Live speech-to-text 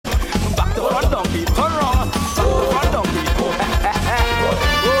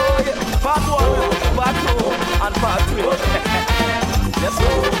Let's go.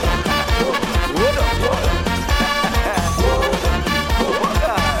 Hold on, hold on.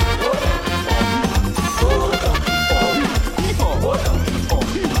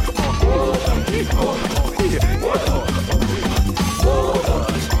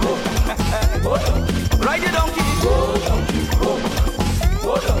 Ride your donkey.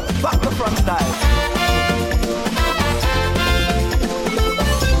 Back the front style.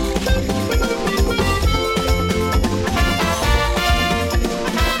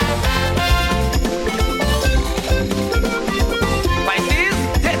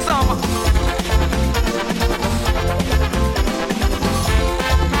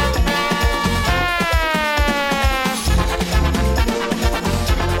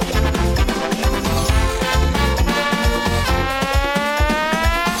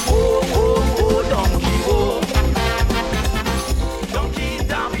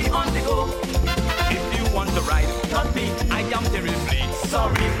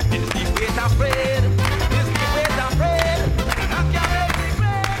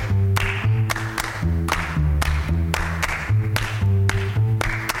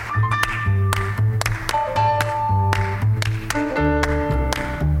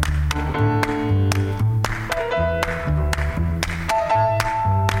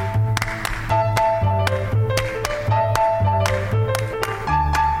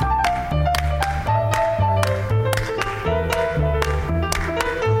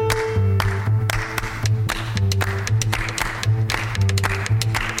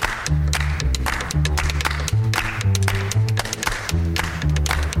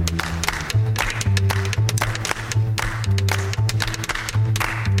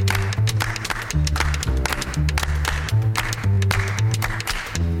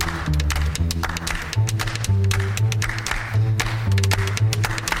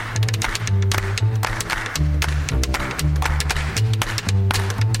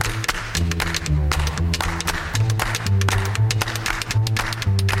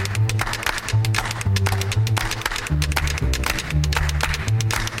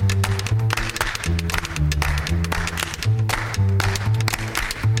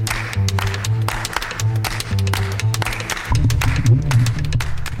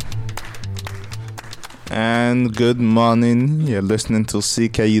 And good morning. You're listening to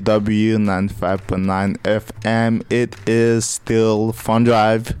CKUW 95.9 FM. It is still Fun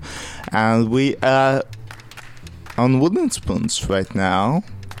Drive, and we are on Wooden Spoons right now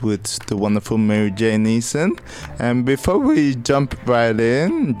with the wonderful Mary Jane Eason. And before we jump right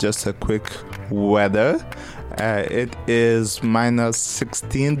in, just a quick weather. It is minus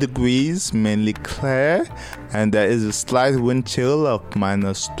 16 degrees, mainly clear, and there is a slight wind chill of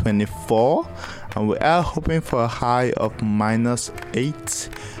minus 24. And we are hoping for a high of minus 8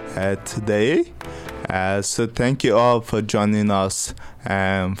 today. So thank you all for joining us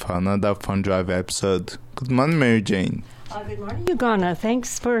for another Fun Drive episode. Good morning, Mary Jane. Good morning, Ugana.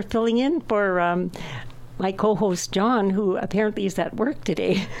 Thanks for filling in for my co-host John, who apparently is at work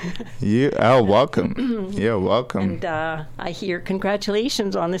today. You are welcome. You're welcome. And I hear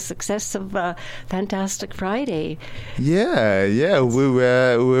congratulations on the success of Fantastic Friday. Yeah. We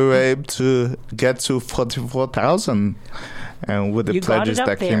were able to get to 44,000, and with the pledges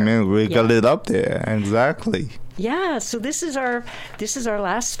that came in, we got it up there. Exactly. Yeah, so this is our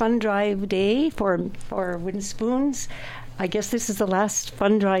last Fun Drive day for Wooden Spoons. I guess this is the last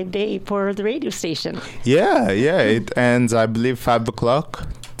Fun Drive day for the radio station. Yeah. It ends, I believe, 5 o'clock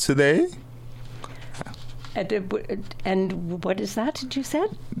today. And what is that, did you say?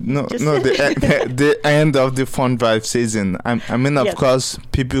 No, the end of the Fun Drive season. I mean, of course,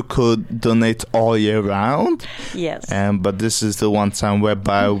 people could donate all year round. Yes. But this is the one time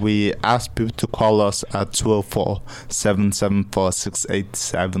whereby we ask people to call us at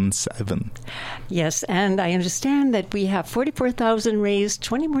 204-774-6877. Yes, and I understand that we have 44,000 raised,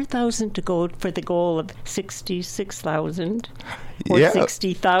 20 more thousand to go for the goal of 66,000 or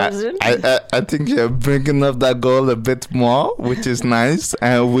 60,000. I think you're bringing up that goal a bit more, which is nice.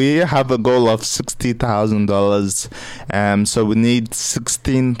 And we have a goal of $60,000. So we need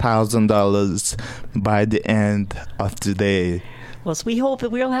 $16,000 by the end of the day. Well, so we hope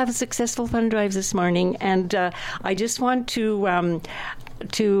that we'll have a successful fund drive this morning. And I just want to let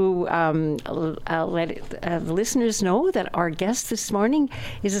the listeners know that our guest this morning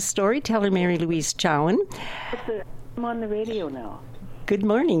is a storyteller, Mary Louise Chowan. I'm on the radio now. Good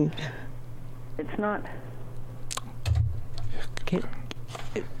morning. It's not.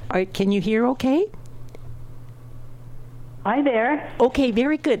 Can you hear okay? Hi there. Okay,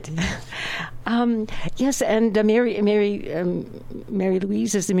 very good. Yes, and Mary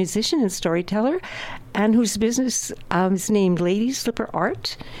Louise is a musician and storyteller, and whose business is named Lady Slipper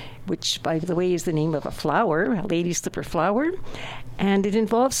Art, which, by the way, is the name of a flower, a lady slipper flower. And it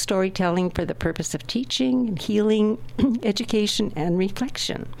involves storytelling for the purpose of teaching, healing, education, and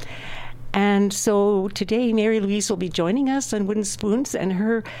reflection. And so today, Mary Louise will be joining us on Wooden Spoons, and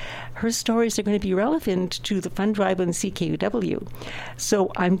her stories are going to be relevant to the fund drive on CKUW.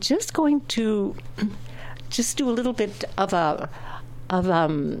 So I'm just going to just do a little bit of a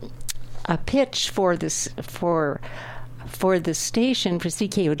pitch for this for the station for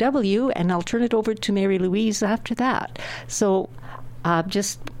CKUW, and I'll turn it over to Mary Louise after that. So I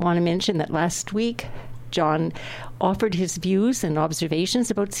just want to mention that last week, John offered his views and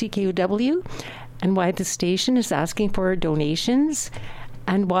observations about CKUW and why the station is asking for donations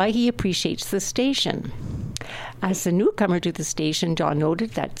and why he appreciates the station. As a newcomer to the station, John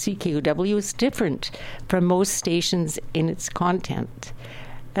noted that CKUW is different from most stations in its content.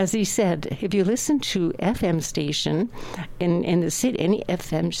 As he said, if you listen to FM station in the city, any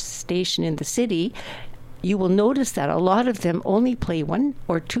FM station in the city, you will notice that a lot of them only play one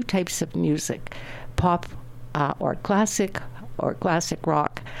or two types of music, pop or classic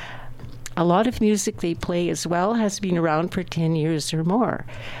rock. A lot of music they play as well has been around for 10 years or more.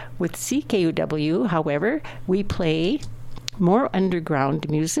 With CKUW, however, we play more underground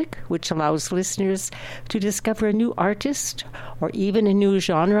music, which allows listeners to discover a new artist or even a new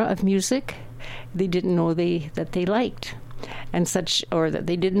genre of music they didn't know that they liked, and such, or that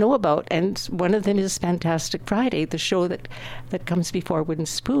they didn't know about. And one of them is Fantastic Friday, the show that comes before Wooden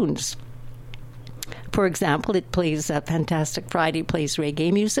Spoons. For example, it plays Fantastic Friday plays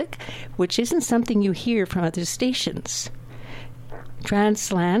reggae music, which isn't something you hear from other stations.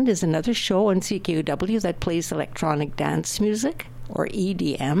 Transland is another show on CKUW that plays electronic dance music, or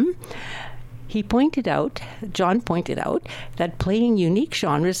EDM. John pointed out, that playing unique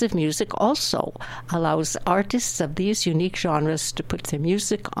genres of music also allows artists of these unique genres to put their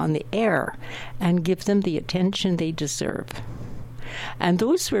music on the air and give them the attention they deserve. And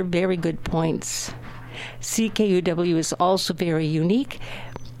those were very good points. CKUW is also very unique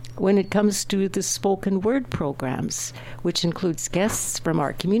when it comes to the spoken word programs, which includes guests from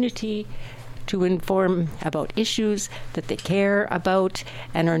our community to inform about issues that they care about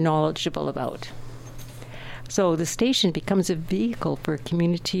and are knowledgeable about. So the station becomes a vehicle for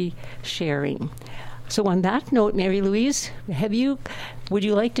community sharing. So on that note, Mary Louise, would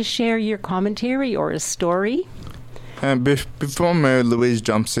you like to share your commentary or a story? And before Mary Louise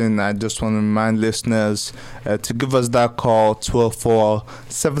jumps in, I just want to remind listeners to give us that call,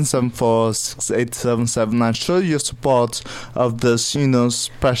 204-774-6877, and show your support of this,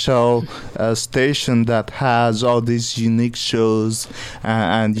 special station that has all these unique shows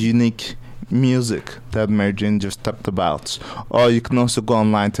and unique music that Mary Jane just talked about. Or you can also go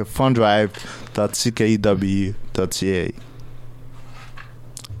online to funddrive.ckuw.ca.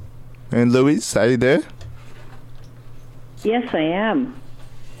 And Louise, are you there? Yes, I am.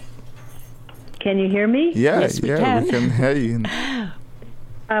 Can you hear me? Yes, we can. We can hear you.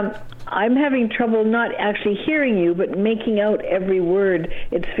 I'm having trouble not actually hearing you, but making out every word.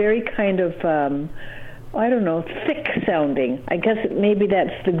 It's very kind of, thick sounding. I guess maybe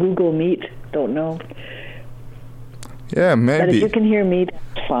that's the Google Meet. Don't know. Yeah, maybe. But if you can hear me,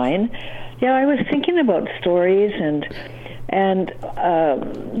 that's fine. Yeah, I was thinking about stories and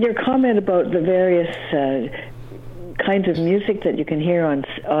your comment about the various kinds of music that you can hear on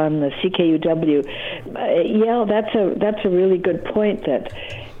the CKUW. That's a really good point, that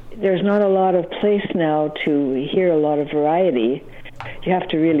there's not a lot of place now to hear a lot of variety. You have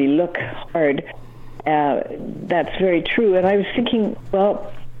to really look hard. That's very true. And I was thinking,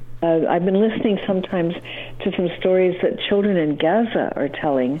 I've been listening sometimes to some stories that children in Gaza are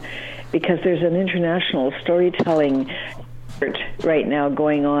telling, because there's an international storytelling right now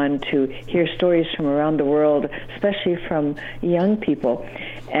going on to hear stories from around the world, especially from young people.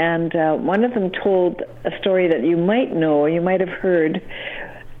 And one of them told a story that you might know or you might have heard.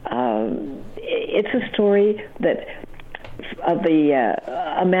 It's a story that of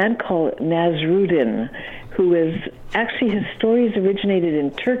a man called Nasruddin, who is actually, his stories originated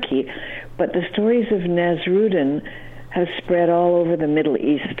in Turkey, but the stories of Nasruddin have spread all over the Middle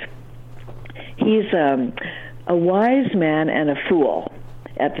East. He's a wise man and a fool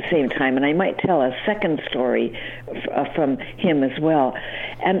at the same time, and I might tell a second story from him as well.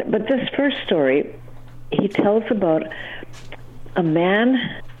 But this first story, he tells about a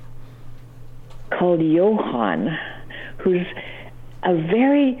man called Johann, who's a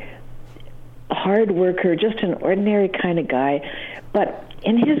very hard worker, just an ordinary kind of guy. But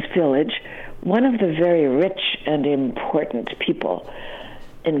in his village, one of the very rich and important people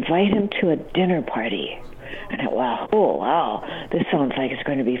invite him to a dinner party. And I thought, wow, this sounds like it's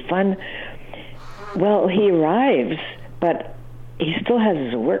going to be fun. Well, he arrives, but he still has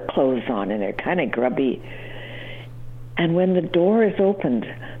his work clothes on, and they're kind of grubby. And when the door is opened,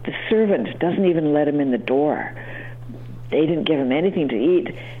 the servant doesn't even let him in the door. They didn't give him anything to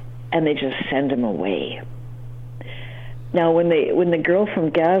eat, and they just send him away. Now, when the girl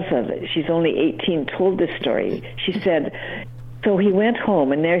from Gaza, she's only 18, told this story, she said, so he went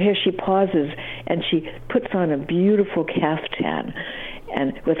home, and here she pauses, and she puts on a beautiful caftan,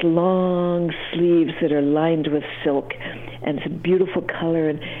 and with long sleeves that are lined with silk, and it's a beautiful color,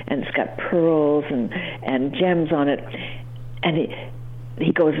 and it's got pearls and gems on it. And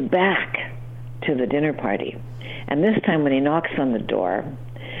he goes back to the dinner party. And this time when he knocks on the door,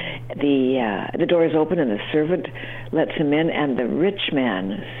 the door is open and the servant lets him in, and the rich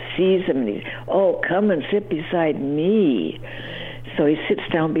man sees him and he's, oh, come and sit beside me. So he sits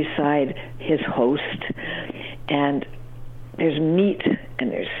down beside his host, and there's meat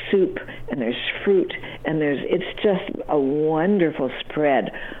and there's soup and there's fruit and it's just a wonderful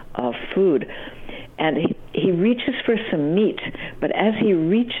spread of food. And he reaches for some meat, but as he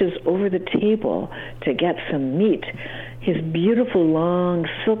reaches over the table to get some meat, his beautiful long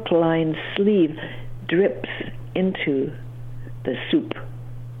silk-lined sleeve drips into the soup.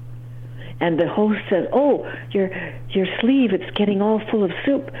 And the host says, oh, your sleeve, it's getting all full of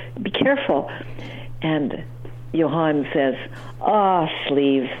soup. Be careful. And Johann says,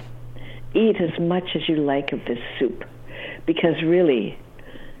 sleeve, eat as much as you like of this soup, because really,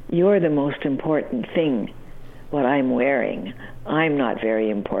 you're the most important thing, what I'm wearing. I'm not very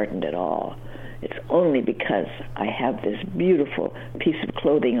important at all. It's only because I have this beautiful piece of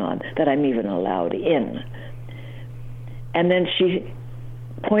clothing on that I'm even allowed in. And then she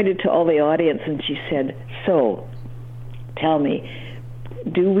pointed to all the audience and she said, so, tell me,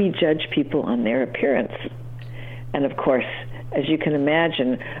 do we judge people on their appearance? And of course, as you can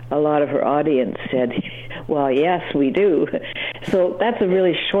imagine, a lot of her audience said, well, yes, we do. So that's a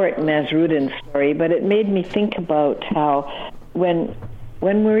really short Nasruddin story, but it made me think about how when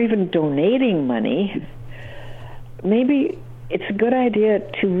we're even donating money, maybe it's a good idea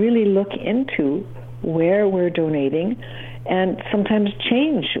to really look into where we're donating and sometimes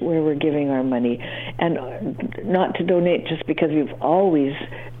change where we're giving our money, and not to donate just because we've always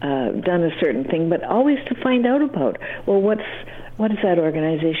done a certain thing, but always to find out about, well, what is that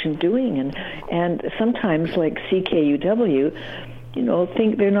organization doing? And sometimes, like CKUW,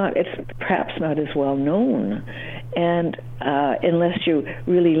 think it's perhaps not as well known. And unless you're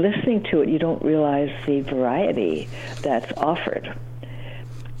really listening to it, you don't realize the variety that's offered.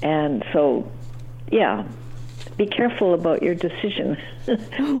 And so, yeah, be careful about your decision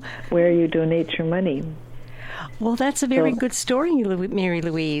where you donate your money. Well, that's a very good story, Mary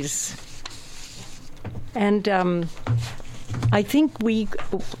Louise. And I think we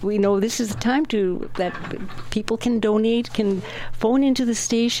know this is the time that people can donate, can phone into the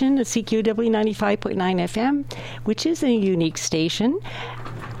station at CKUW 95.9 FM, which is a unique station.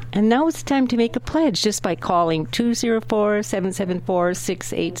 And now it's time to make a pledge just by calling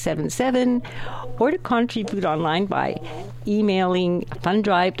 204-774-6877 or to contribute online by emailing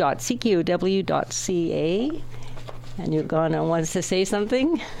fundrive.ckuw.ca. And you're going to want to say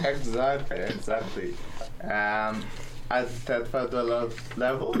something? Exactly. At that $5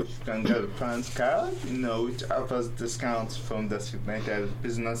 level, you can get a Friends card, which offers discounts from designated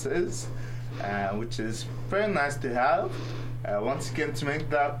businesses, which is very nice to have. Once again, to make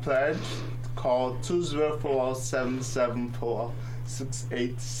that pledge, call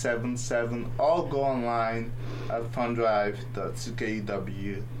 204-774-6877 or go online at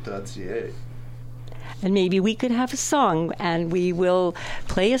fundrive.ckuw.ca. And maybe we could have a song, and we will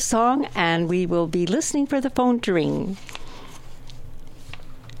play a song, and we will be listening for the phone to ring.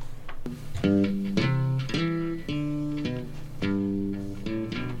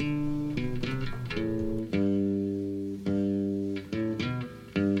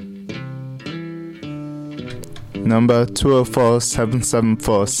 Number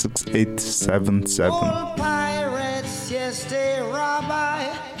 204-774-6877. Old pirates, yes, they rabbi,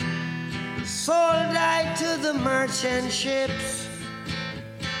 sold I to the merchant ships.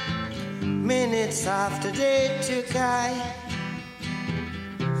 Minutes after they took I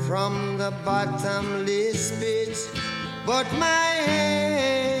from the bottomless pit, but my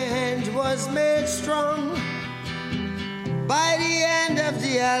hand was made strong by the hand of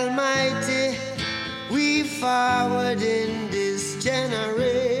the Almighty. We forward in this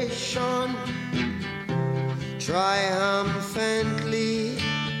generation triumphantly.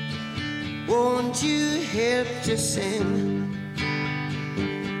 Whoa, Won't you help to sing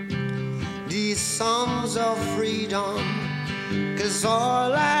these songs of freedom? 'Cause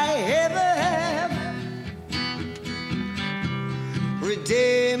all I ever have,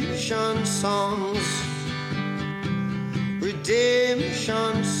 redemption songs,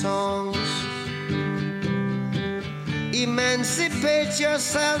 redemption songs. Emancipate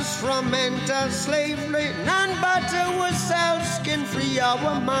yourselves from mental slavery. None but ourselves can free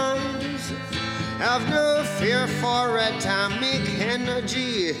our minds. Have no fear for atomic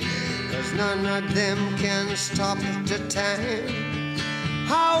energy, 'cause none of them can stop the time.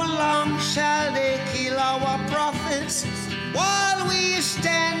 How long shall they kill our prophets while we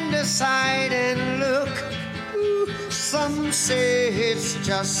stand aside and look? Some say it's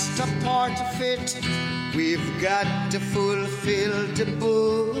just a part of it. We've got to fulfill the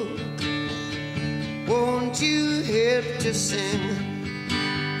book. Won't you help to sing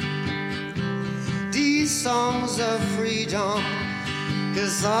these songs of freedom?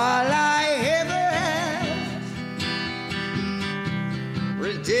 'Cause all I ever have,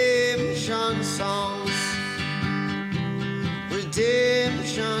 redemption songs,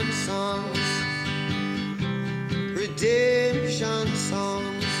 redemption songs, redemption songs.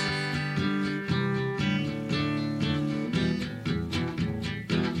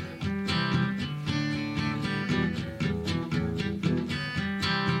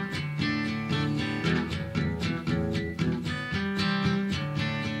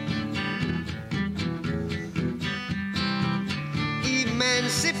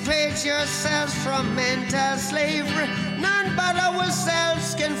 Emancipate yourselves from mental slavery. None but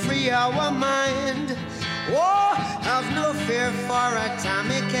ourselves can free our mind. Oh, have no fear for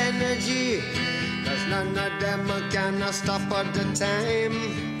atomic energy, 'cause none of them can stop at the time.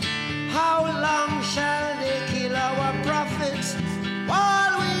 How long shall they kill our prophets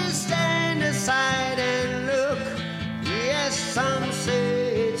while we stand aside and look? Yes, some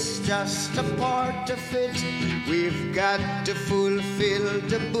say it's just a part of it. We've got to fulfill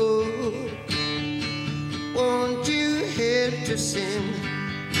the book. Won't you help to sing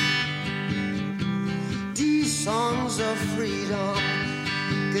these songs of freedom?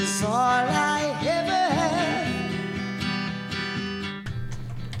 'Cause all I ever had.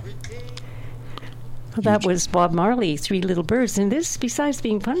 Well, that was Bob Marley, Three Little Birds. And this, besides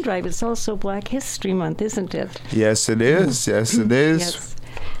being Fun Drive, it's also Black History Month, isn't it? Yes, it is. Yes, it is. Yes.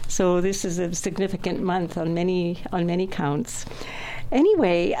 So this is a significant month on many counts.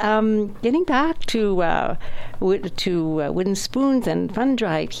 Anyway, getting back to Wooden Spoons and Fun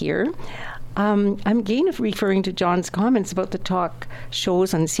Drive here. I'm again referring to John's comments about the talk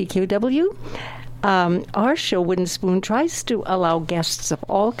shows on CKUW. Our show, Wooden Spoon, tries to allow guests of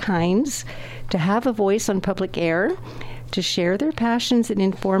all kinds to have a voice on public air, to share their passions and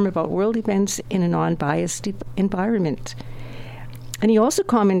inform about world events in a non-biased environment. And he also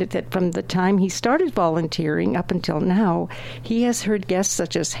commented that from the time he started volunteering up until now, he has heard guests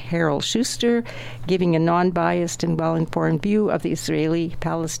such as Harold Schuster giving a non-biased and well-informed view of the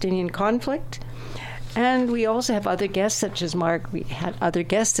Israeli-Palestinian conflict. And we also have other guests such as Mark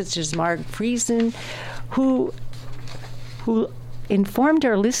Friesen, who informed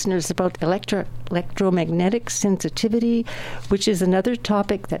our listeners about electromagnetic sensitivity, which is another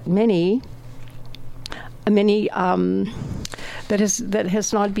topic that that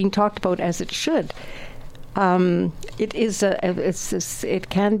has not been talked about as it should. It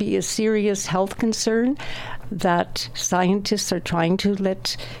can be a serious health concern that scientists are trying to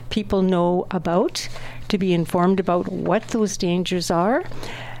let people know about, to be informed about what those dangers are.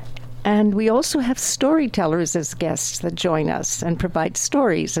 And we also have storytellers as guests that join us and provide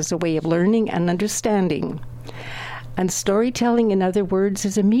stories as a way of learning and understanding. And storytelling, in other words,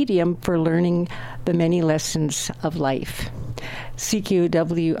 is a medium for learning the many lessons of life.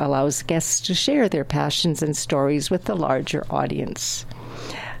 CKUW allows guests to share their passions and stories with the larger audience.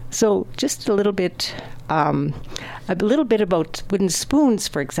 So just a little bit about Wooden Spoons,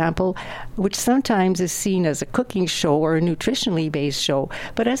 for example, which sometimes is seen as a cooking show or a nutritionally based show.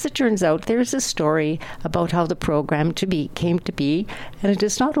 But as it turns out, there's a story about how the program came to be, and it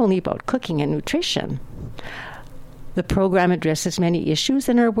is not only about cooking and nutrition. The program addresses many issues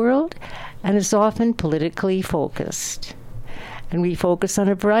in our world and is often politically focused. And we focus on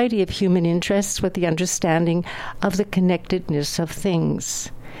a variety of human interests with the understanding of the connectedness of things.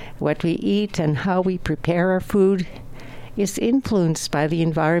 What we eat and how we prepare our food is influenced by the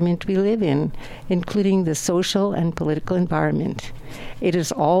environment we live in, including the social and political environment. It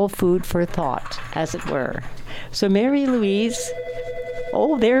is all food for thought, as it were. So Mary Louise,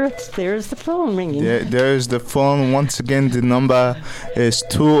 Oh, there's the phone ringing. There's the phone. Once again, the number is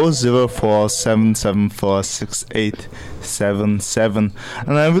 204-774-6877.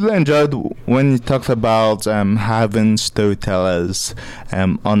 And I really enjoyed when you talked about having storytellers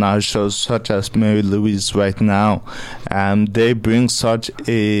on our shows, such as Mary Louise right now. They bring such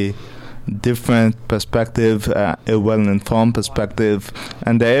a different perspective, a well-informed perspective,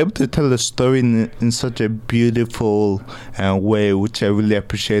 and they're able to tell the story in such a beautiful way, which I really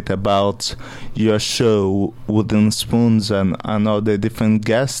appreciate about your show, Wooden Spoons, and all the different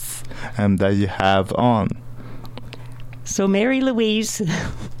guests that you have on. So, Mary Louise,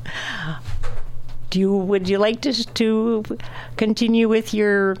 would you like to continue with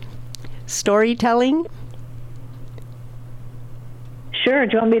your storytelling? Sure.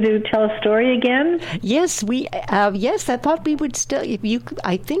 Do you want me to tell a story again? Yes, yes. I thought we would still.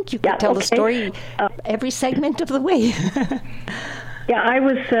 I think you could tell the story every segment of the way. Yeah, I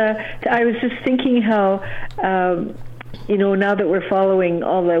was just thinking how, now that we're following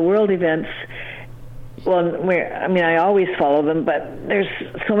all the world events. Well, I always follow them, but there's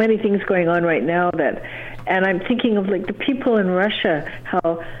so many things going on right now and I'm thinking of like the people in Russia,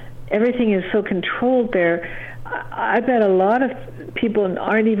 how everything is so controlled there. I bet a lot of people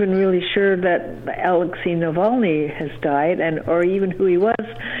aren't even really sure that Alexei Navalny has died, or even who he was.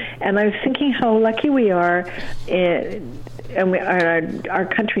 And I was thinking how lucky we are, and our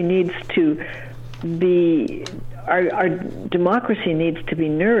country needs to be, our democracy needs to be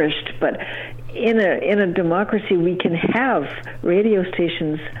nourished, but in a democracy we can have radio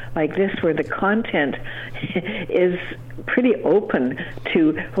stations like this where the content is pretty open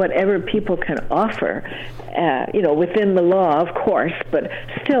to whatever people can offer, within the law, of course, but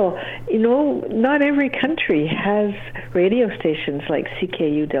still, not every country has radio stations like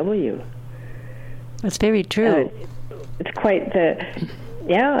CKUW. That's very true. It's quite they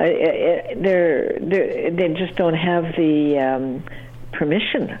just don't have the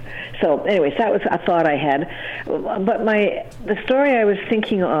permission. So anyways, that was a thought I had. But the story I was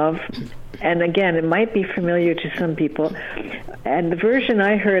thinking of, and again, it might be familiar to some people, and the version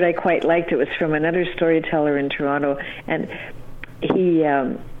I heard I quite liked. It was from another storyteller in Toronto, and he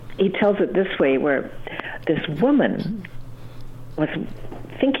tells it this way, where this woman was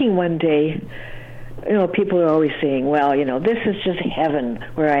thinking one day, people are always saying, well, this is just heaven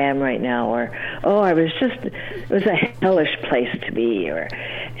where I am right now, or, oh, it was a hellish place to be,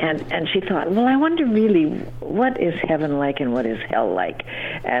 and she thought, well, I wonder really, what is heaven like and what is hell like?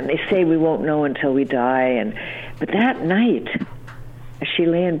 And they say we won't know until we die, but that night, as she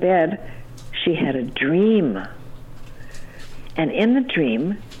lay in bed, she had a dream. And in the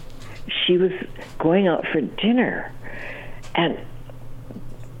dream, she was going out for dinner, and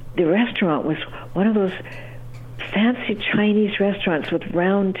the restaurant was one of those fancy Chinese restaurants with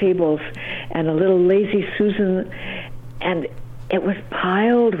round tables and a little Lazy Susan, and it was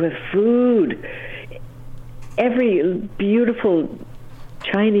piled with food. Every beautiful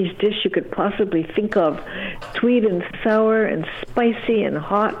Chinese dish you could possibly think of, sweet and sour and spicy and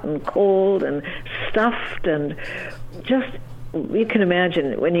hot and cold and stuffed, and just, you can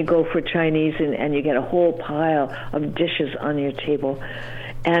imagine when you go for Chinese and you get a whole pile of dishes on your table.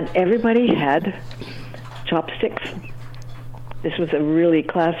 And everybody had chopsticks. This was a really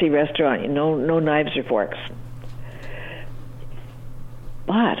classy restaurant, no knives or forks.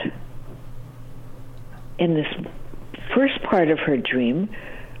 But in this first part of her dream,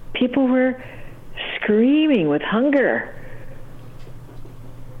 people were screaming with hunger.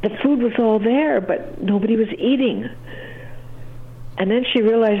 The food was all there, but nobody was eating. And then she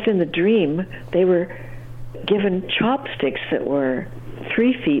realized in the dream they were given chopsticks that were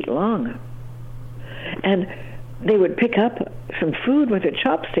 3 feet long. And they would pick up some food with their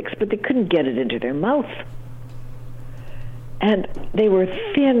chopsticks, but they couldn't get it into their mouth. And they were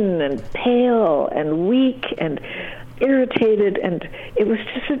thin and pale and weak and irritated, and it was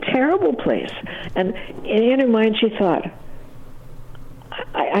just a terrible place. And in her mind she thought,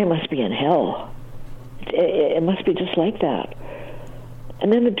 I must be in hell. It must be just like that.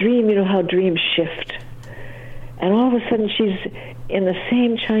 And then the dream, how dreams shift. And all of a sudden she's in the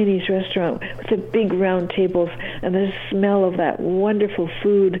same Chinese restaurant with the big round tables and the smell of that wonderful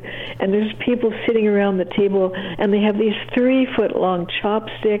food. And there's people sitting around the table and they have these 3-foot-long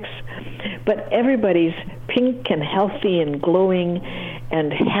chopsticks. But everybody's pink and healthy and glowing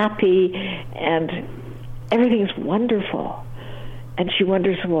and happy, and everything's wonderful. And she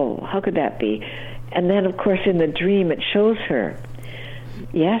wonders, well, how could that be? And then, of course, in the dream it shows her,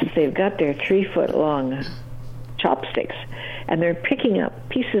 yes, they've got their 3-foot-long chopsticks, and they're picking up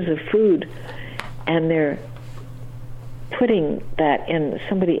pieces of food, and they're putting that in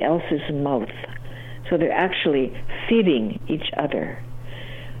somebody else's mouth. So they're actually feeding each other.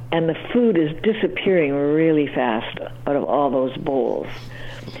 And the food is disappearing really fast out of all those bowls.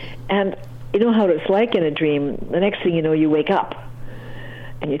 And you know how it's like in a dream. The next thing you know, you wake up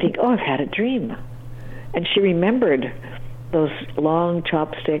and you think, oh, I've had a dream. And she remembered those long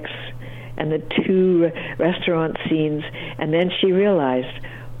chopsticks and the 2 restaurant scenes. And then she realized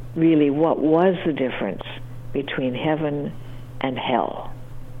really what was the difference between heaven and hell.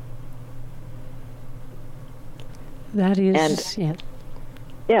 That is,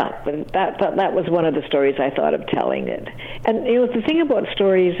 Yeah, but that was one of the stories I thought of telling it. And you know, the thing about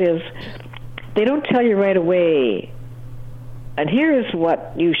stories is they don't tell you right away. And here's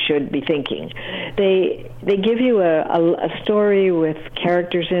what you should be thinking. They give you a story with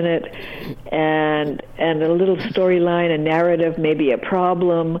characters in it, and a little storyline, a narrative, maybe a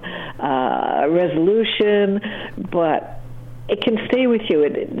problem, a resolution, but it can stay with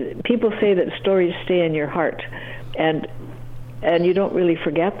you. People say that stories stay in your heart, and you don't really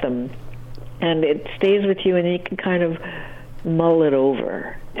forget them, and it stays with you, and you can kind of mull it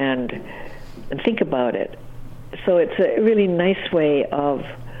over and think about it. So it's a really nice way of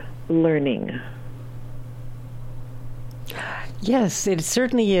learning. Yes, it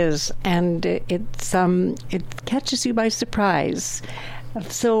certainly is, and it catches you by surprise.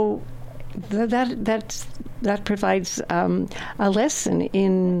 So that provides a lesson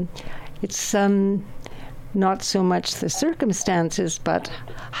in it's not so much the circumstances, but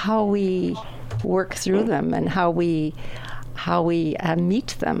how we work through them and how we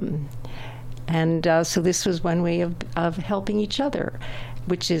meet them. And so this was one way of helping each other,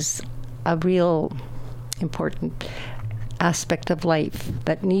 which is a real important aspect of life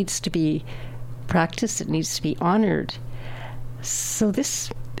that needs to be practiced, it needs to be honored. So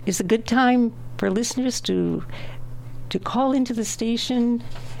this is a good time for listeners to call into the station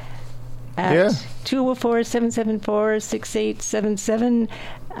at 204-774-6877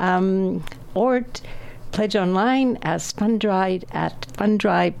 or pledge online as Fundrive at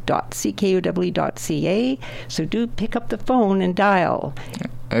fundrive.ckow.ca. So do pick up the phone and dial.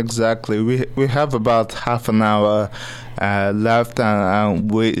 Exactly. We have about half an hour left,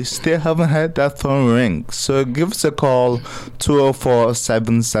 and we still haven't had that phone ring. So give us a call,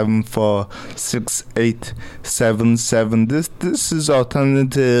 204-774-6877. This is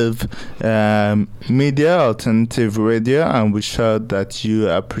alternative media, alternative radio, and we're sure that you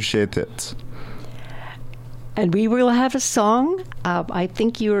appreciate it. And we will have a song. I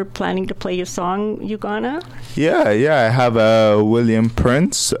think you were planning to play a song, Ugana? Yeah, I have William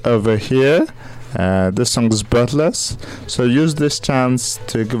Prince over here. The song is Breathless. So use this chance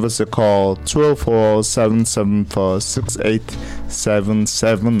to give us a call,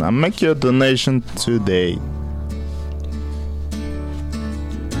 204-774-6877, and make your donation today.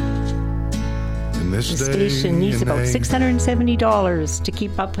 The station needs about $670 to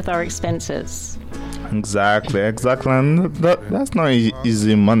keep up with our expenses. Exactly, and that's not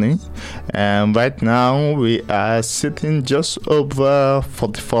easy money. And right now we are sitting just over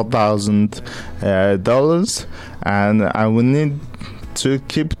 $44,000, and we need to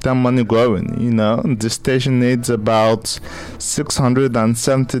keep that money growing. You know, the station needs about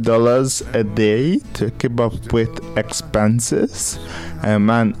 $670 a day to keep up with expenses,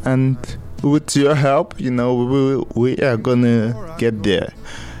 and with your help, you know, we are gonna get there.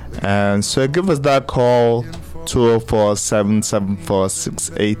 And so give us that call,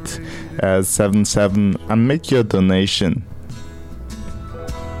 204-774-6877, and make your donation.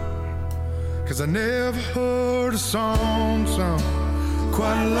 'Cause I never heard a song sung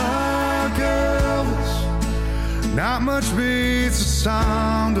quite like Elvis. Not much beats the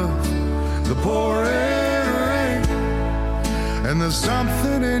sound of the pouring rain, and there's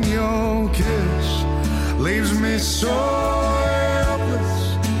something in your kiss leaves me so helpless.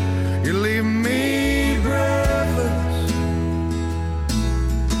 You leave me breathless.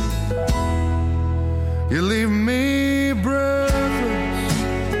 You leave me breathless.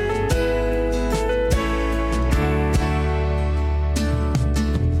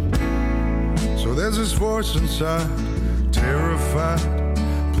 So there's this voice inside, terrified,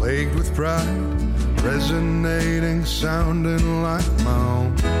 plagued with pride, resonating, sounding like my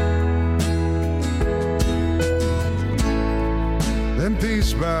own. Then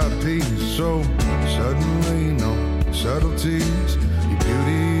piece by piece, so suddenly no subtleties, your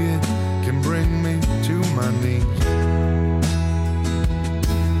beauty, it can bring me to my knees.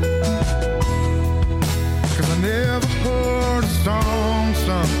 'Cause I never heard a song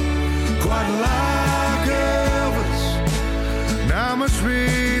sung quite like Elvis. Not much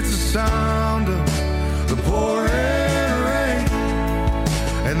beats the sound of the pouring rain.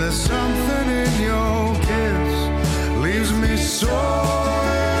 There's something in your kiss leaves me so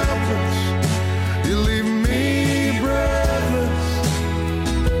helpless. You leave me breathless.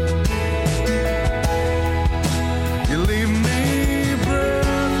 You leave me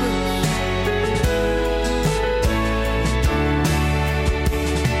breathless.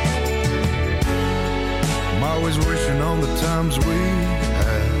 I'm always wishing on the times we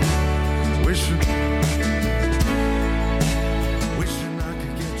had. Wishing I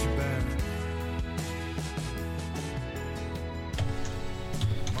could get you back.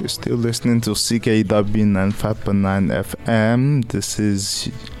 You're still listening to CKW 95.9 FM. This is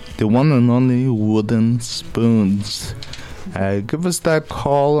the one and only Wooden Spoons. Give us that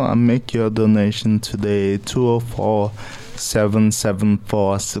call and make your donation today.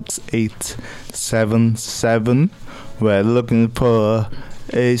 204-774-6877. We're looking for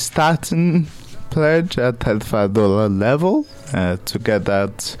a starting pledge at $35 level to get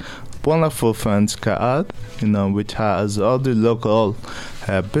that wonderful French card, which has all the local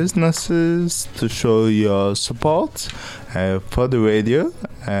businesses to show your support for the radio.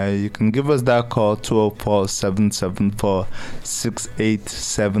 You can give us that call,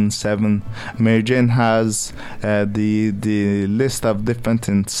 204-774-6877. Mary Jane has the list of different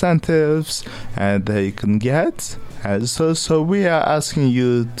incentives that you can get. So we are asking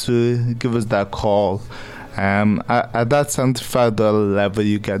you to give us that call. At that $75 level,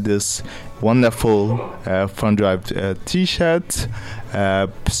 you get this wonderful Fun Drive t-shirt,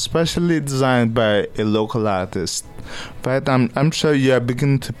 specially designed by a local artist. But I'm sure you are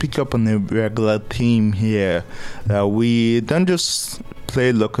beginning to pick up on a regular theme here. We don't just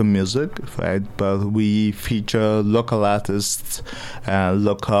play local music, right? But we feature local artists,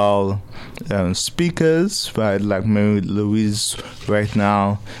 local speakers, right? Like Mary Louise right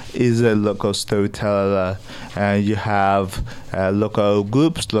now is a local storyteller. You have local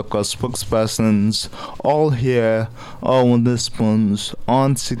groups, local spokespersons, all here, all on the spoons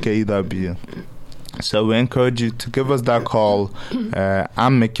on CKW. So we encourage you to give us that call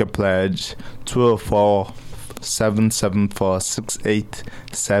and make your pledge,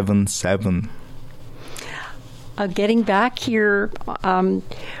 204-774-6877. Getting back here,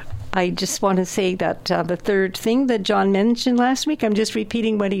 I just want to say that the third thing that John mentioned last week, I'm just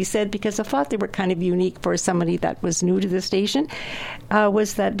repeating what he said because I thought they were kind of unique for somebody that was new to the station,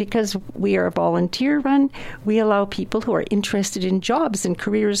 was that because we are a volunteer run, we allow people who are interested in jobs and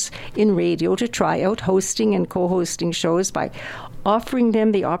careers in radio to try out hosting and co-hosting shows by offering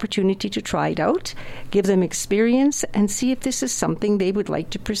them the opportunity to try it out, give them experience, and see if this is something they would like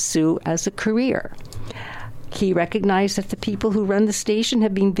to pursue as a career. He recognized that the people who run the station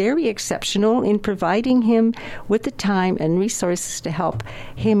have been very exceptional in providing him with the time and resources to help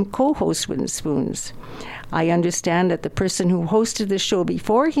him co-host Wooden Spoons. I understand that the person who hosted the show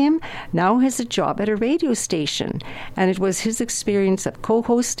before him now has a job at a radio station, and it was his experience of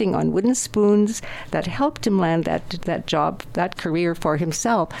co-hosting on Wooden Spoons that helped him land that job, that career for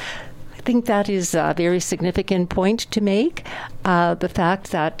himself. I think that is a very significant point to make, the fact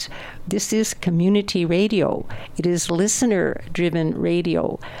that this is community radio. It is listener-driven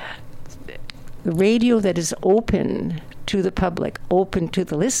radio. Radio that is open to the public, open to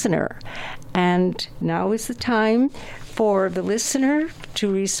the listener. And now is the time for the listener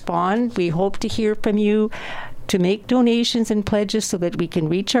to respond. We hope to hear from you, to make donations and pledges so that we can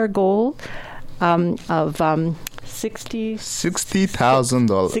reach our goal of $60,000.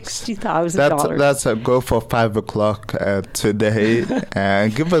 $60,000. That's a go for 5 o'clock today.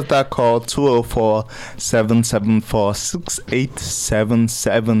 Give us that call,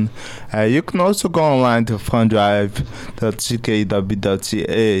 204-774-6877. You can also go online to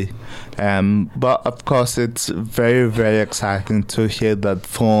fundrive.ckw.ca. But of course, it's very, very exciting to hear that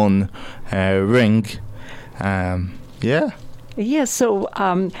phone ring. Yeah. Yes, so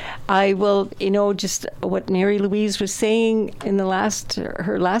I will, just what Mary Louise was saying in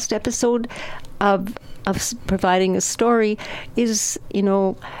her last episode of providing a story is,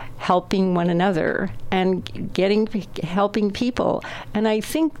 helping one another and helping people. And I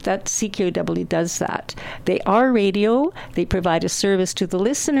think that CKW does that. They are radio. They provide a service to the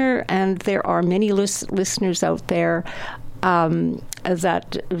listener, and there are many listeners out there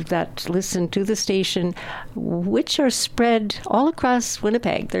that listen to the station, which are spread all across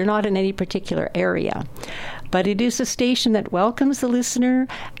Winnipeg. They're not in any particular area. But it is a station that welcomes the listener,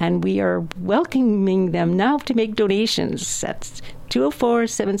 and we are welcoming them now to make donations. That's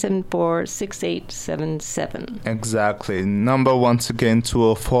 204-774-6877. Exactly. Number once again,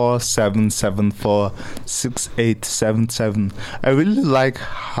 204-774-6877. I really like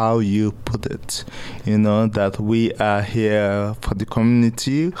how you put it. That we are here for the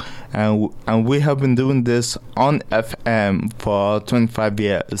community, and we have been doing this on FM for 25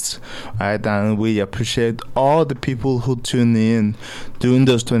 years, right? And we appreciate all the people who tune in during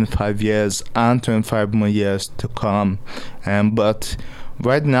those 25 years and 25 more years to come. But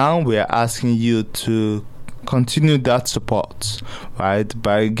right now, we are asking you to continue that support, right,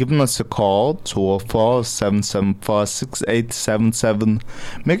 by giving us a call, 204-774-6877.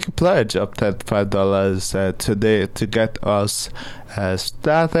 Make a pledge of $35 today to get us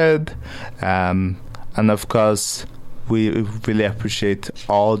started. And of course, we really appreciate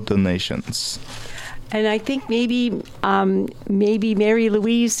all donations. And I think maybe Mary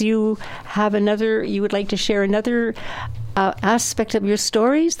Louise, you would like to share another aspect of your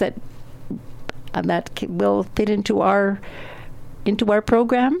stories that will fit into our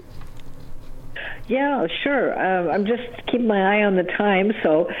program. Yeah, sure. I'm just keeping my eye on the time.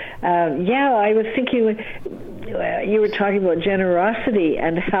 So, I was thinking you were talking about generosity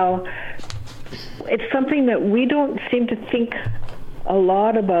and how it's something that we don't seem to think a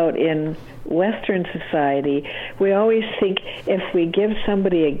lot about in Western society. We always think if we give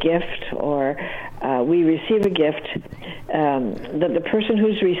somebody a gift or we receive a gift, that the person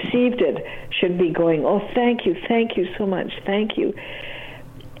who's received it should be going, oh, thank you so much, thank you.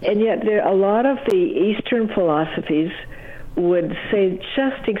 And yet a lot of the Eastern philosophies would say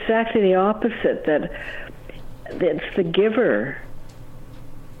just exactly the opposite, that it's the giver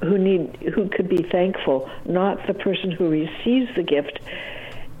who could be thankful, not the person who receives the gift.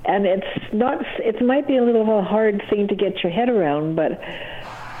 And it might be a little of a hard thing to get your head around, but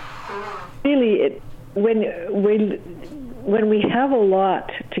really when we have a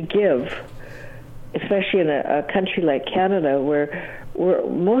lot to give, especially in a country like Canada where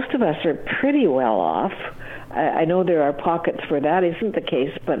most of us are pretty well off. I know there are pockets where that isn't the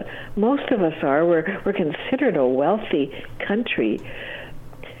case, but most of us are. We're considered a wealthy country.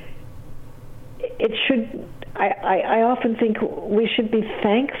 It should. I often think we should be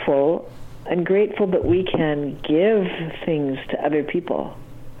thankful and grateful that we can give things to other people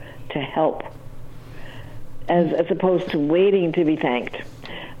to help, as opposed to waiting to be thanked.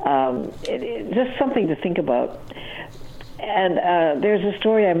 Just something to think about. And there's a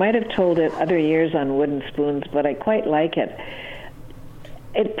story, I might have told it other years on Wooden Spoons, but I quite like it.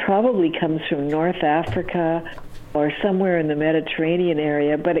 It probably comes from North Africa or somewhere in the Mediterranean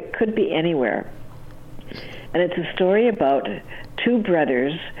area, but it could be anywhere. And it's a story about two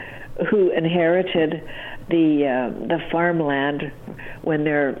brothers who inherited the farmland when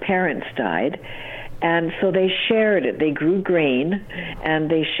their parents died. And so they shared it. They grew grain, and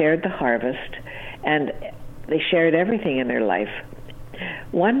they shared the harvest, and they shared everything in their life.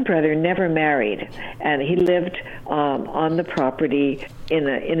 One brother never married, and he lived on the property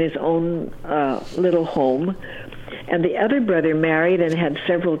in his own little home. And the other brother married and had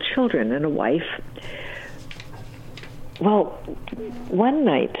several children and a wife. Well, one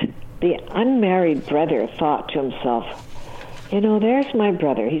night, the unmarried brother thought to himself, there's my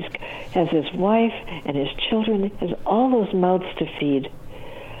brother. He has his wife and his children, has all those mouths to feed.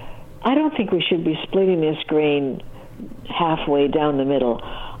 I don't think we should be splitting this grain halfway down the middle.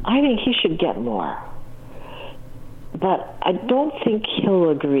 I think he should get more. But I don't think he'll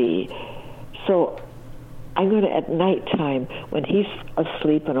agree. So I'm going to, at nighttime, when he's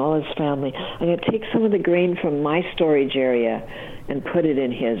asleep and all his family, I'm going to take some of the grain from my storage area and put it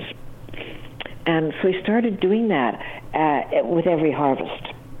in his. And so he started doing that with every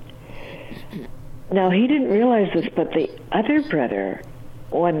harvest. Now, he didn't realize this, but the other brother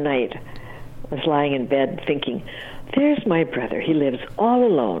one night was lying in bed thinking, there's my brother. He lives all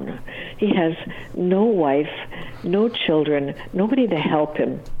alone. He has no wife, no children, nobody to help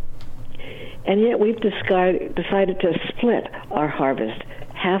him. And yet we've decided to split our harvest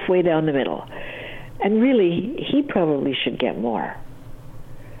halfway down the middle. And really, he probably should get more.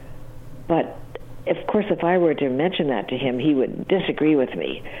 But, of course, if I were to mention that to him, he would disagree with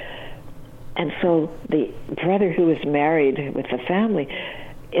me. And so the brother who was married with the family,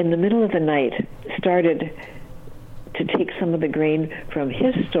 in the middle of the night, started to take some of the grain from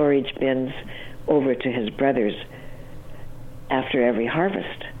his storage bins over to his brother's after every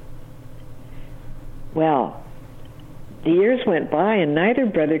harvest. Well, the years went by and neither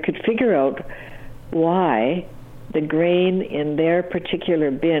brother could figure out why the grain in their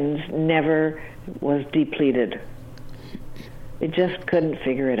particular bins never was depleted. They just couldn't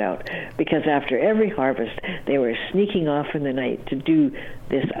figure it out, because after every harvest, they were sneaking off in the night to do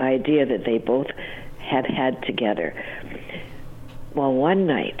this idea that they both had together. Well, one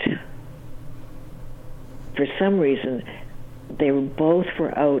night, for some reason, they both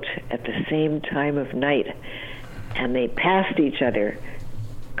were out at the same time of night, and they passed each other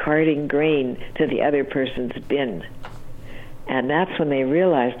carting grain to the other person's bin. And that's when they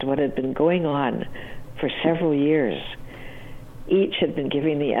realized what had been going on for several years. Each had been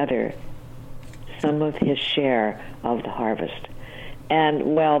giving the other some of his share of the harvest.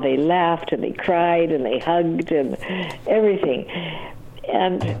 And, well, they laughed and they cried and they hugged and everything.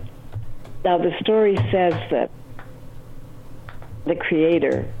 And now the story says that the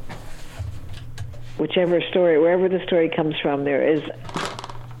Creator, wherever the story comes from, there is a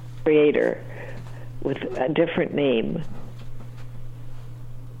Creator with a different name,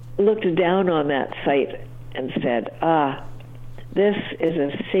 looked down on that site and said, this is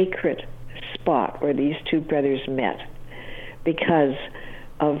a sacred spot where these two brothers met because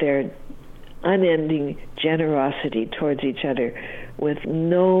of their unending generosity towards each other with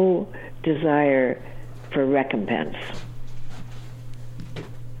no desire for recompense.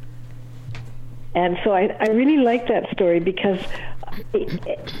 And so I really like that story because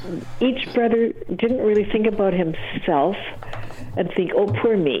each brother didn't really think about himself and think, oh,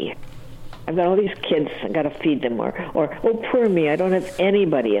 poor me. I've got all these kids, I've got to feed them. Or, oh, poor me, I don't have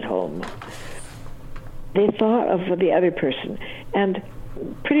anybody at home. They thought of the other person. And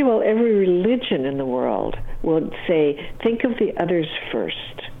pretty well every religion in the world will say, think of the others first.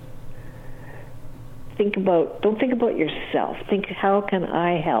 Don't think about yourself. Think, how can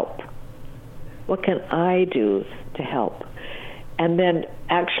I help? What can I do to help? And then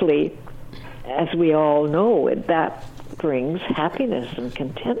actually, as we all know, that brings happiness and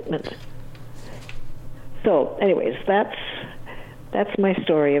contentment. So, anyways, that's my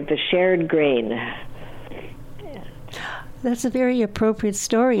story of the shared grain. That's a very appropriate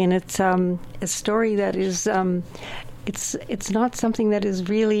story, and it's a story that is it's not something that is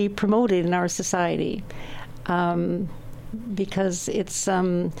really promoted in our society, because it's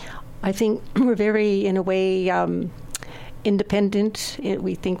I think we're very, in a way, independent.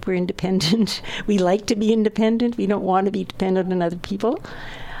 We think we're independent. We like to be independent. We don't want to be dependent on other people.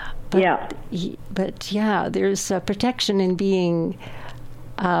 But, But there's a protection in being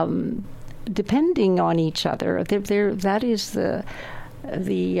depending on each other. That is the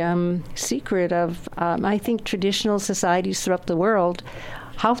secret of, I think, traditional societies throughout the world.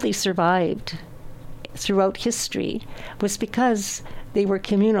 How they survived throughout history was because they were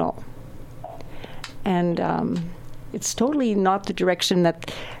communal. And it's totally not the direction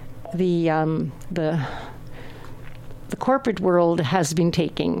that the corporate world has been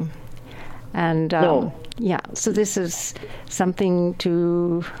taking. And so this is something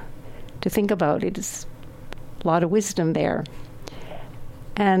to think about. It is a lot of wisdom there.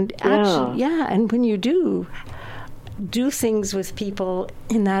 And actually, and when you do things with people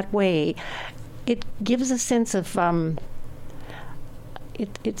in that way, it gives a sense of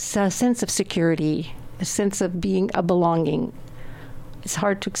it's a sense of security, a sense of being a belonging. It's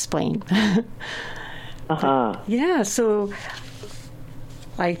hard to explain. So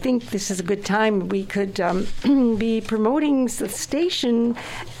I think this is a good time. We could be promoting the station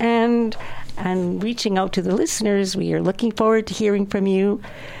and reaching out to the listeners. We are looking forward to hearing from you.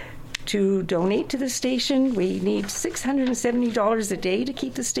 To donate to the station, we need $670 a day to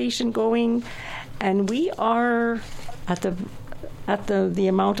keep the station going, and we are at the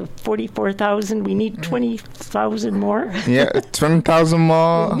amount of 44,000. We need 20,000 more. 20,000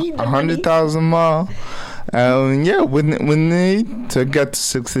 more, 100,000 more. We need to get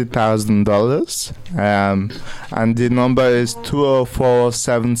 $60,000. And the number is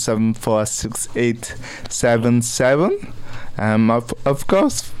 204-774-6877. Of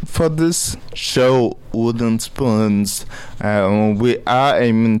course, for this show, Wooden Spoons, we are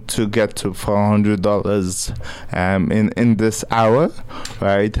aiming to get to $400 in this hour,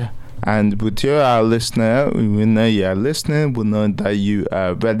 right? And with you, our listener, we know you are listening. We know that you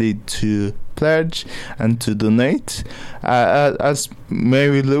are ready to pledge and to donate. As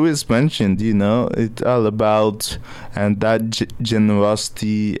Mary Louise mentioned, it's all about that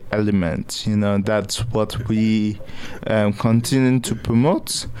generosity element. That's what we continue to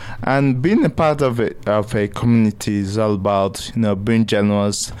promote. And being a part of a community is all about, being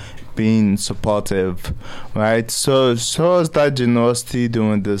generous, being supportive, right? So show us that generosity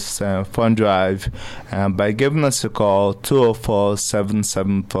during this fund drive by giving us a call,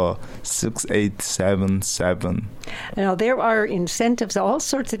 204-774-6877. Now, there are incentives, all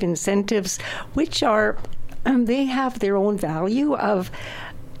sorts of incentives, which are, they have their own value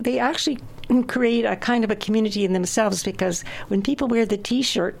they actually create a kind of a community in themselves, because when people wear the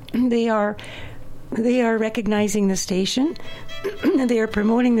T-shirt, they are recognizing the station, they are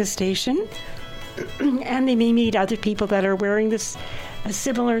promoting the station, and they may meet other people that are wearing a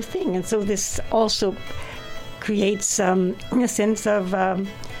similar thing. And so this also creates a sense of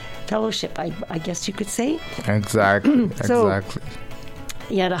fellowship, I guess you could say. Exactly. So- Exactly.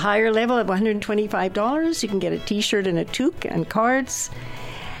 At a higher level of $125, you can get a T-shirt and a toque and cards.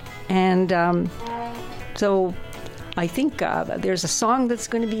 And so I think there's a song that's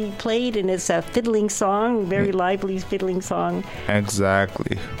going to be played, and it's a fiddling song, very lively fiddling song.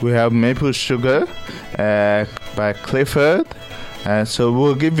 Exactly. We have Maple Sugar by Clifford. So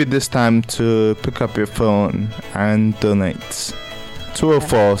we'll give you this time to pick up your phone and donate.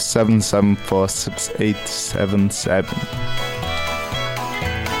 204-774-6877.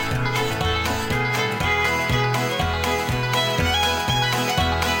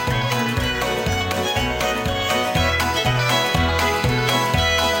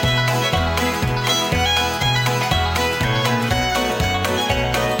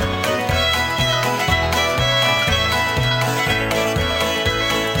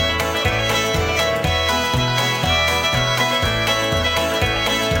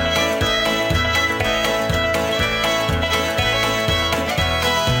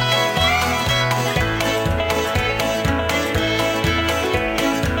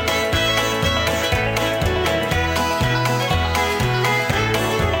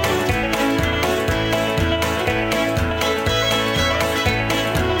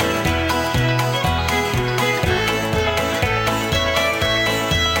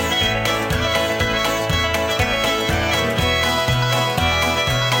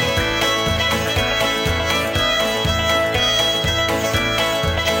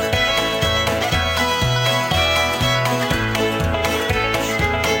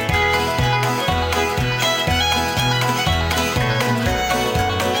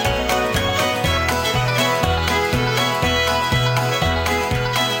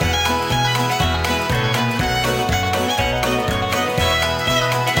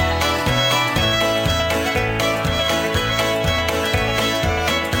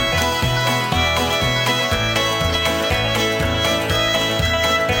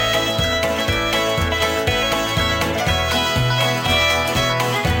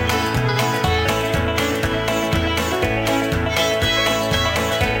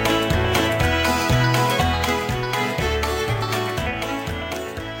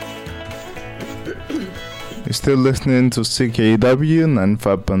 You're still listening to CKUW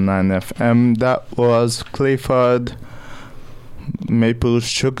 95.9 FM. That was Clifford, Maple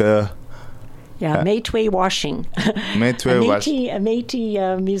Sugar. Yeah, Maytway Washing. Maytway Washing. A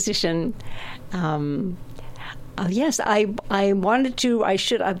Métis musician. Yes, I wanted to. I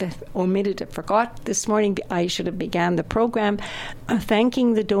should have omitted it. Forgot this morning. I should have began the program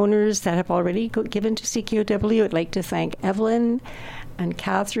thanking the donors that have already given to CKUW. I'd like to thank Evelyn and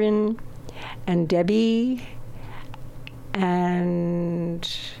Catherine and Debbie and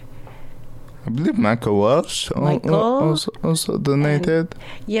I believe Michael Walsh also donated.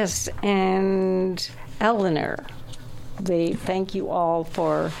 Yes, and Eleanor. They thank you all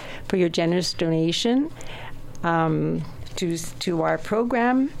for your generous donation to our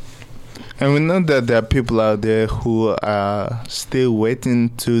program. And we know that there are people out there who are still waiting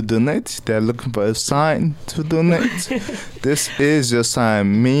to donate. They're looking for a sign to donate. This is your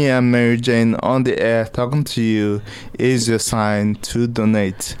sign. Me and Mary Jane on the air talking to you is your sign to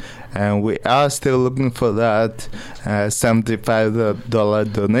donate. And we are still looking for that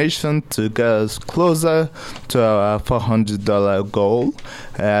 $75 donation to get us closer to our $400 goal.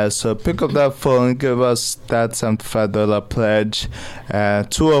 So pick up that phone, give us that $75 pledge.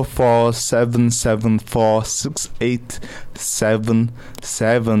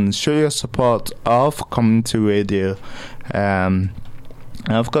 204-774-6877. Show your support of community radio. And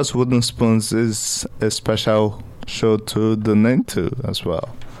of course, Wooden Spoons is a special show to donate to as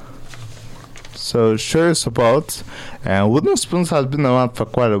well. So show your support. And Wooden Spoons has been around for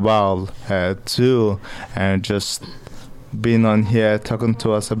quite a while too, and just being on here talking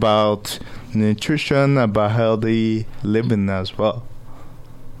to us about nutrition, about healthy living as well.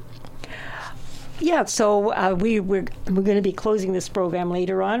 Yeah, so we're going to be closing this program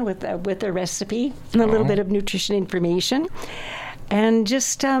later on with a recipe and a little bit of nutrition information. And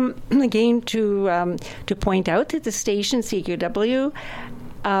just again to point out that the station CKUW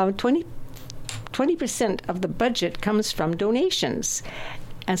 20% of the budget comes from donations.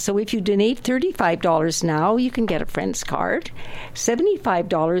 And so if you donate $35 now, you can get a friend's card.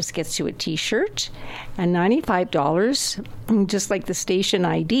 $75 gets you a T-shirt. And $95, just like the station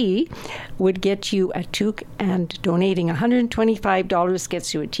ID, would get you a toque. And donating $125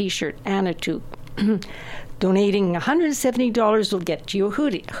 gets you a T-shirt and a toque. Donating $170 will get you a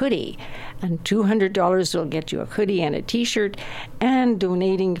hoodie, and $200 will get you a hoodie and a T-shirt, and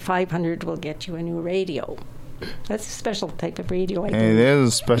donating $500 will get you a new radio. That's a special type of radio, I It think.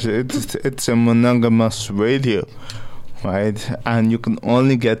 is special. It's a monogamous radio, right? And you can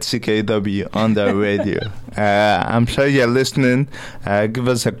only get CKW on that radio. I'm sure you're listening. Give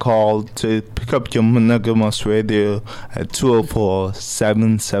us a call to pick up your monogamous radio at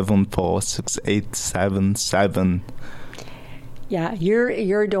 204-774-6877. Yeah,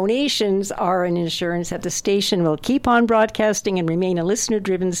 your donations are an insurance that the station will keep on broadcasting and remain a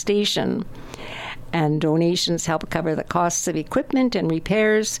listener-driven station. And donations help cover the costs of equipment and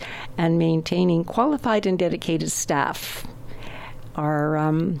repairs and maintaining qualified and dedicated staff. Our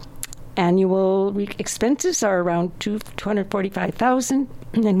annual expenses are around $245,000,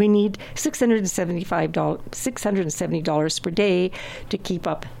 and we need $670 per day to keep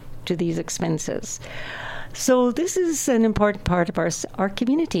up to these expenses. So this is an important part of our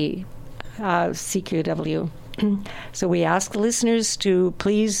community, CKUW. So we ask the listeners to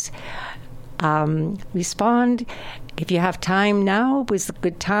please respond. If you have time now, was a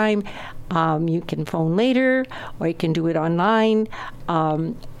good time. You can phone later, or you can do it online.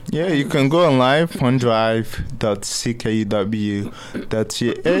 Yeah, you can go online,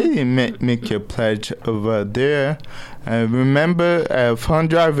 fundrive.ckuw.ca, make your pledge over there. Remember,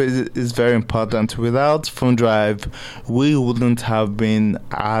 FundDrive is very important. Without FundDrive, we wouldn't have been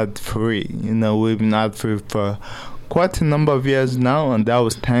ad-free. You know, we've been ad-free for quite a number of years now, and that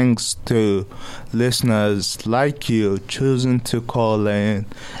was thanks to listeners like you choosing to call in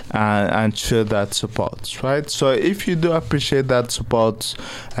and show that support, right? So if you do appreciate that support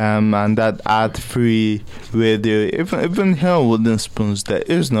and that ad-free radio, even here on Wooden Spoons, there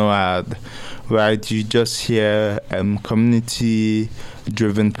is no ad, right? You just hear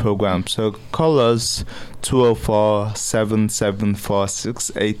community-driven programs. So call us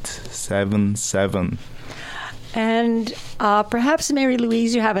 204-774-6877. And perhaps, Mary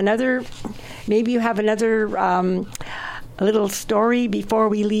Louise, you have another a little story before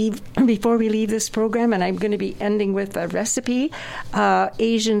we leave this program. And I'm going to be ending with a recipe,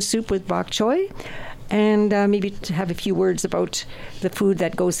 Asian soup with bok choy, and maybe to have a few words about the food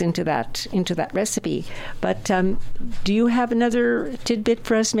that goes into that recipe. But do you have another tidbit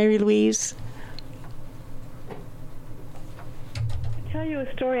for us, Mary Louise? Tell you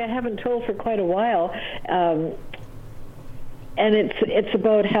a story I haven't told for quite a while, and it's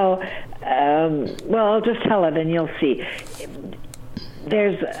about how. Well, I'll just tell it, and you'll see.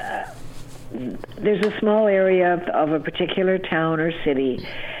 There's a small area of a particular town or city,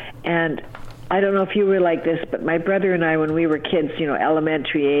 and I don't know if you were like this, but my brother and I, when we were kids,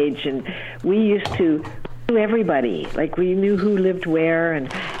 elementary age, and we used to know everybody. Like, we knew who lived where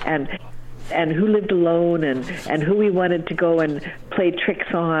and who lived alone and who we wanted to go and play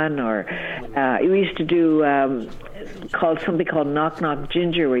tricks on, or we used to do something called Knock Knock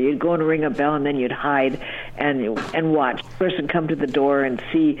Ginger, where you'd go and ring a bell and then you'd hide and watch the person come to the door and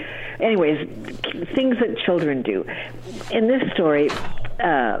see. Anyways, things that children do. In this story,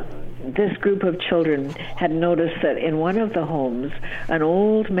 this group of children had noticed that in one of the homes, an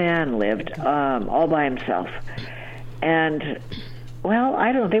old man lived all by himself. And, well,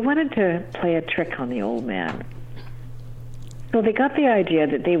 I don't know, they wanted to play a trick on the old man. So they got the idea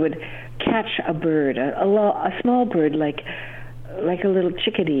that they would catch a bird, a small bird like a little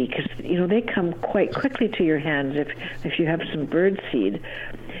chickadee, because, they come quite quickly to your hands if you have some bird seed.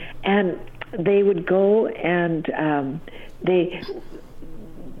 And they would go and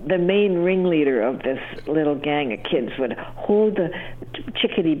the main ringleader of this little gang of kids would hold the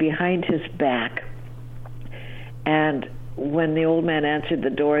chickadee behind his back, and when the old man answered the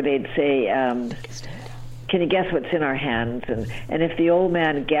door, they'd say, can you guess what's in our hands? And if the old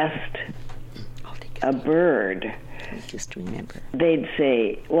man guessed a bird, just remember, they'd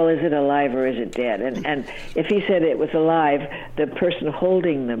say, well, is it alive or is it dead? And if he said it was alive, the person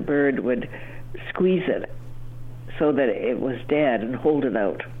holding the bird would squeeze it so that it was dead and hold it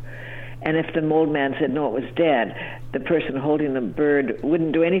out. And if the old man said, no, it was dead, the person holding the bird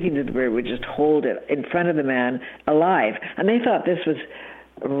wouldn't do anything to the bird, would just hold it in front of the man alive. And they thought this was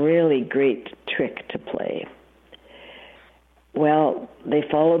a really great trick to play. Well, they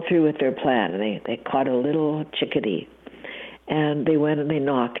followed through with their plan, and they caught a little chickadee. And they went and they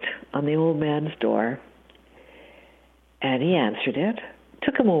knocked on the old man's door. And he answered it.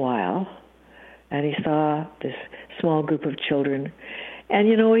 Took him a while. And he saw this small group of children. And,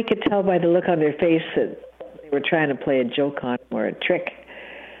 he could tell by the look on their face that they were trying to play a joke on him or a trick.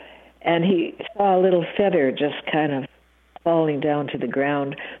 And he saw a little feather just kind of falling down to the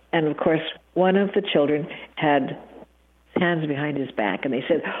ground. And, of course, one of the children had hands behind his back. And they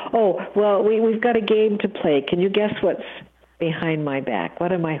said, oh, well, we've got a game to play. Can you guess what's behind my back?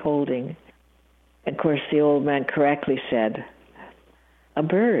 What am I holding? Of course, the old man correctly said, "A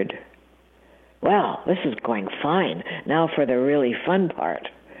bird." Well, this is going fine. Now for the really fun part.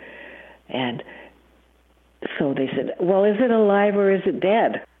 And so they said, "Well, is it alive or is it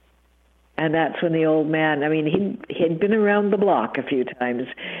dead?" And that's when the old man, I mean, he'd been around the block a few times.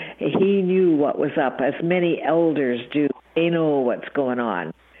 He knew what was up, as many elders do. They know what's going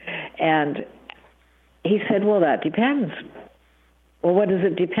on. And he said, "Well, that depends." "Well, what does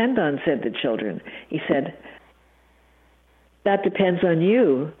it depend on?" said the children. He said, "That depends on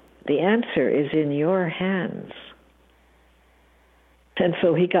you. The answer is in your hands." And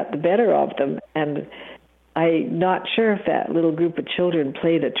so he got the better of them. And I'm not sure if that little group of children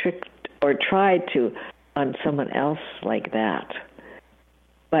played a trick or tried to on someone else like that.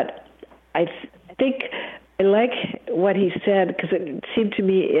 But I think I like what he said, because it seemed to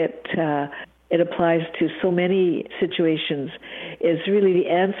me it applies to so many situations, is really the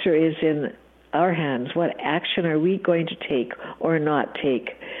answer is in our hands. What action are we going to take or not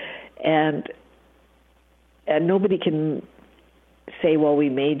take? And nobody can say, "Well, we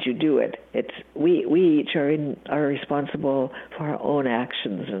made you do it." It's we each are responsible for our own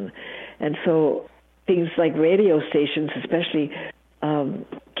actions, and so things like radio stations, especially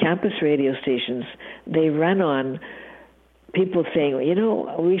campus radio stations, they run on people saying, "You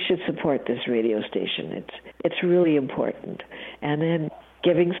know, we should support this radio station. It's really important," and then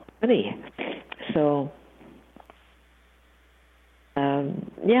giving some money. So.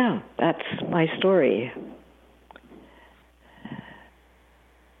 Yeah, that's my story.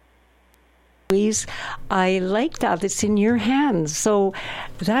 I like that. It's in your hands. So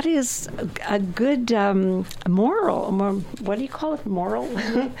that is a good moral. What do you call it? Moral?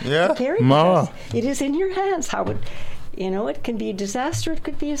 Yeah, moral. It is in your hands. How it, it can be a disaster. It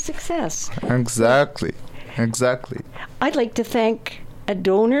could be a success. Exactly. I'd like to thank a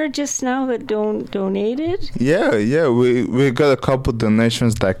donor just now that donated. Yeah. We got a couple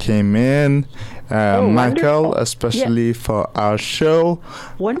donations that came in. Michael, especially for our show.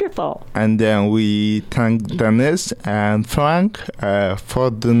 Wonderful. And then we thank Dennis and Frank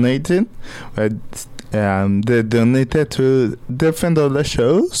for donating. They donated to different other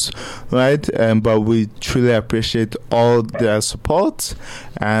shows, right? But we truly appreciate all their support.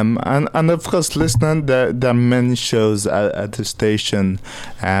 And of course, listening, there are many shows at the station.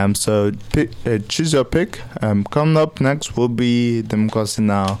 So choose your pick. Coming up next will be Democracy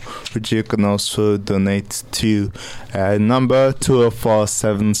Now!, which you can also donate to number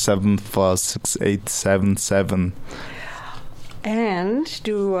 204-774-6877. And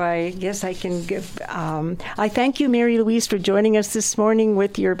I guess I can give. I thank you, Mary Louise, for joining us this morning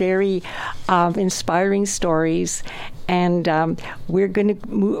with your very inspiring stories. And I'm going to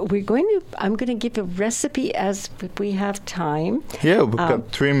give a recipe as if we have time. Yeah, we've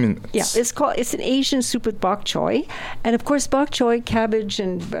got 3 minutes. Yeah, it's an Asian soup with bok choy, and of course bok choy, cabbage,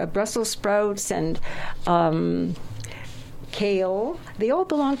 and Brussels sprouts, and kale. They all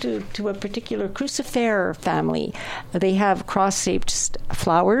belong to a particular crucifer family. They have cross-shaped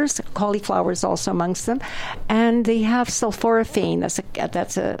flowers. Cauliflower is also amongst them, and they have sulforaphane.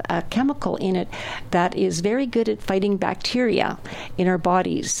 That's a chemical in it that is very good at fighting bacteria in our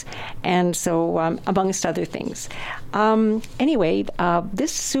bodies, and so amongst other things. Anyway,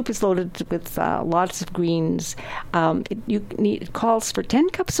 this soup is loaded with lots of greens. It calls for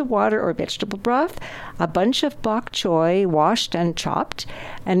 10 cups of water or vegetable broth, a bunch of bok choy washed and chopped,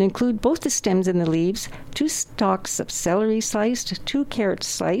 and include both the stems and the leaves, 2 stalks of celery sliced, 2 carrots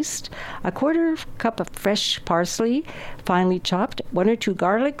sliced, a quarter cup of fresh parsley, finely chopped, 1 or 2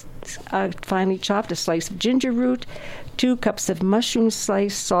 garlic, finely chopped, a slice of ginger root, 2 cups of mushroom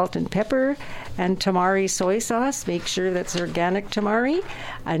sliced, salt and pepper, and tamari soy sauce. Make sure that's organic tamari,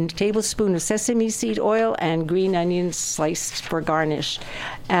 and a tablespoon of sesame seed oil and green onions sliced for garnish.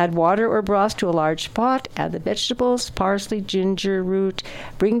 Add water or broth to a large pot. Add the vegetables, parsley, ginger root.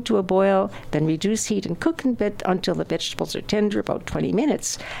 Bring to a boil. Then reduce heat and cook until the vegetables are tender, about 20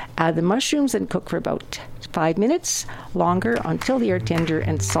 minutes. Add the mushrooms and cook for about 5 minutes longer until they are tender,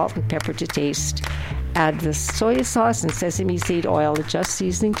 and salt and pepper to taste. Add the soy sauce and sesame seed oil, adjust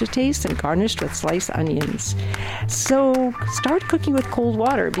seasoning to taste, and garnished with sliced onions. So start cooking with cold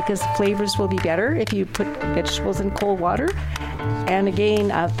water, because the flavors will be better if you put vegetables in cold water. And again,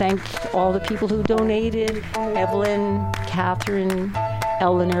 thank all the people who donated: Evelyn, Catherine,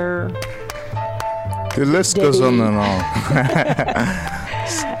 Eleanor. The list goes on and on.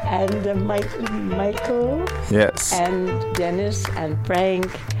 And Michael. Yes. And Dennis and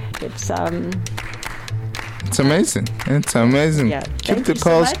Frank. It's amazing. It's amazing. Yeah. Keep the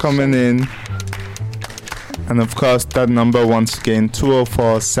calls coming in. And of course, that number once again,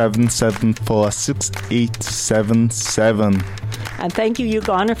 204-774-6877. And thank you,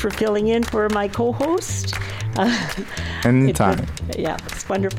 Ugana, for filling in for my co-host. Anytime. It's wonderful.